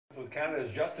with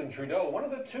Canada's Justin Trudeau, one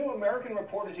of the two American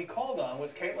reporters he called on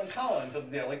was Kaitlan Collins of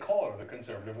the Daily Caller, the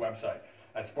conservative website.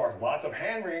 That sparked lots of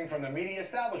hand-wringing from the media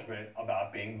establishment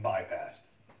about being bypassed.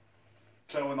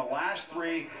 So in the last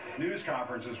three news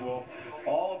conferences, Wolf,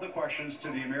 all of the questions to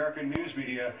the American news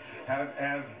media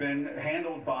have been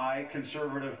handled by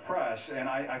conservative press. And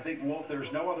I think, Wolf,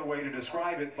 there's no other way to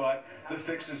describe it, but the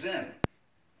fix is in.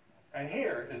 And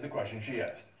here is the question she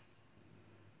asked.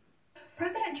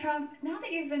 President Trump, now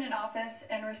that you've been in office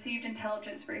and received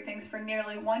intelligence briefings for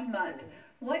nearly 1 month,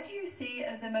 what do you see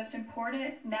as the most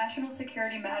important national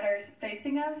security matters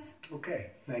facing us?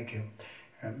 Okay, thank you.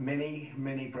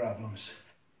 Many problems.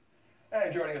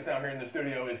 And joining us now here in the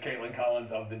studio is Kaitlan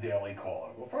Collins of the Daily Caller.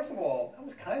 Well, first of all, that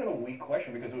was kind of a weak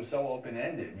question because it was so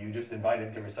open-ended. You just invited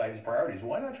him to recite his priorities.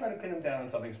 Why not try to pin him down on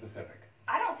something specific?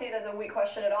 I don't see it as a weak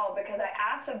question at all because I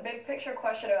asked a big picture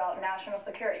question about national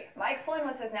security. Mike Flynn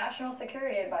was his national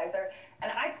security advisor,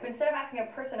 and instead of asking a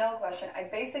personnel question, I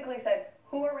basically said,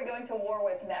 who are we going to war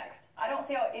with next? I don't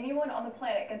see how anyone on the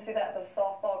planet can see that as a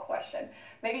softball question.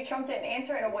 Maybe Trump didn't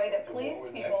answer it in a way that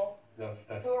pleased people.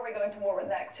 Who are we going to war with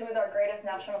next? Who is our greatest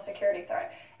national security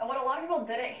threat? And what a lot of people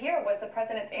didn't hear was the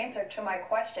president's answer to my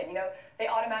question. You know, they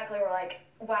automatically were like,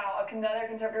 wow, another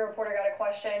conservative reporter got a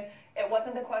question. It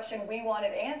wasn't the question we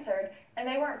wanted answered, and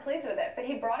they weren't pleased with it. But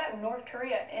he brought up North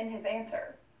Korea in his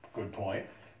answer. Good point.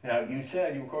 Now, you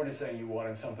were quoted saying you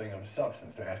wanted something of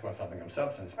substance, to ask about something of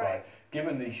substance, right. But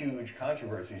given the huge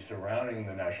controversy surrounding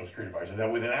the national security advisor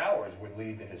that within hours would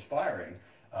lead to his firing,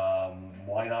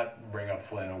 why not bring up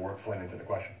Flynn or work Flynn into the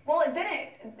question? Well,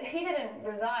 he didn't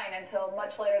resign until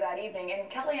much later that evening,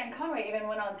 and Kellyanne Conway even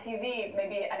went on TV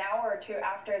maybe an hour or two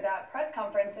after that press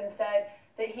conference and said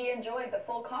that he enjoyed the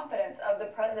full confidence of the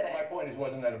president. My point is,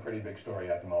 wasn't that a pretty big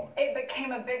story at the moment? It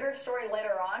became a bigger story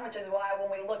later on, which is why when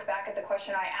we look back at the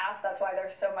question I asked, that's why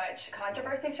there's so much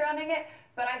controversy surrounding it.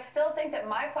 But I still think that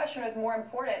my question was more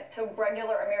important to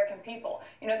regular American people.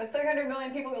 You know, the 300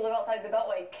 million people who live outside the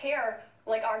Beltway care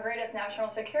like our greatest national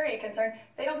security concern.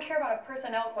 They don't care about a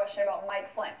personnel question about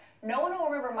Mike Flynn. No one will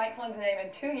remember Mike Flynn's name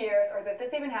in 2 years or that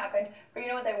this even happened, but you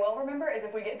know what they will remember is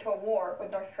if we get into a war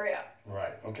with North Korea.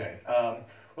 Right, okay.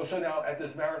 Well, so now at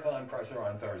this marathon presser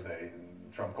on Thursday,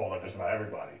 Trump called up just about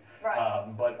everybody. Right.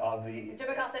 But of the... Jim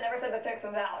Acosta never said the fix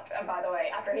was out, by the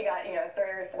way, after he got, 3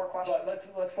 or 4 questions.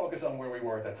 But let's focus on where we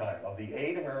were at that time. Of the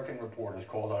 8 American reporters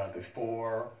called on at the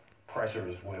 4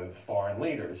 pressers with foreign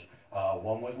leaders,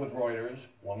 1 was with Reuters,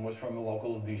 1 was from a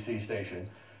local D.C. station,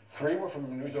 3 were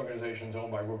from news organizations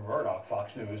owned by Rupert Murdoch,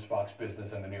 Fox News, Fox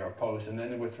Business, and the New York Post, and then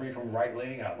there were 3 from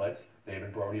right-leaning outlets,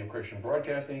 David Brody of Christian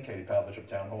Broadcasting, Katie Pavlich of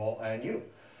Town Hall, and you.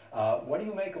 What do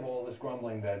you make of all this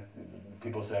grumbling that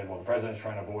people said, well, the president's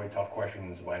trying to avoid tough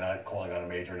questions by not calling on a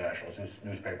major national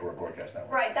newspaper or broadcast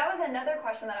network? Right, that was another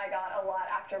question that I got a lot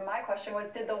after my question was,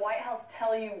 did the White House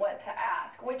tell you what to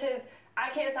ask? Which is, I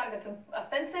can't decide if it's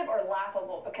offensive or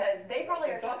laughable because they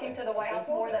probably are talking to the White House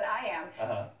more than I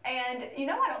am. And,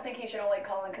 I don't think he should only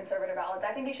call in conservative outlets.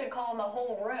 I think he should call in the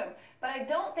whole room. But I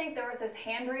don't think there was this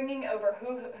hand-wringing over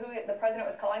who the president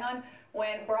was calling on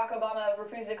when Barack Obama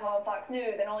refused to call on Fox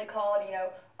News and only called,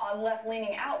 on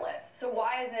left-leaning outlets. So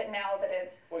why is it now that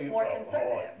it's more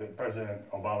conservative? President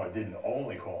Obama didn't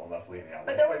only call on left-leaning outlets.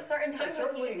 But there were certain times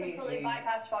when he completely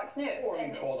bypassed Fox News. Or he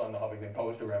called on the Huffington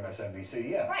Post or MSNBC,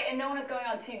 yeah. Right, and no one was going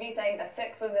on TV saying the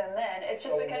fix was in then. It's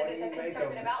just because it's a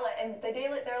conservative outlet, and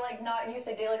they're like not used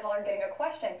to Daily Caller getting a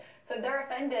question. So they're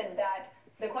offended that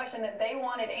the question that they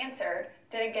wanted answered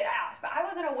didn't get asked. But I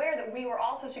wasn't aware that we were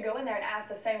all supposed to go in there and ask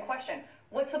the same question.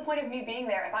 What's the point of me being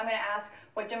there if I'm going to ask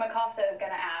what Jim Acosta is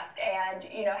going to ask and,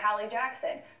 Hallie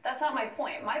Jackson? That's not my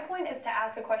point. My point is to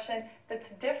ask a question that's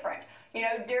different.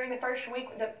 During the first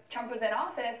week that Trump was in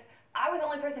office, I was the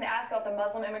only person to ask about the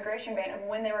Muslim immigration ban and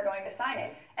when they were going to sign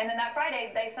it. And then that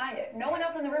Friday, they signed it. No one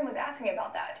else in the room was asking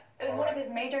about that. It was one of his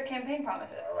major campaign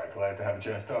promises. All right, glad to have a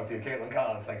chance to talk to you. Kaitlan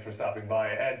Collins, thanks for stopping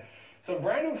by. Ahead, some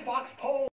brand new Fox polls.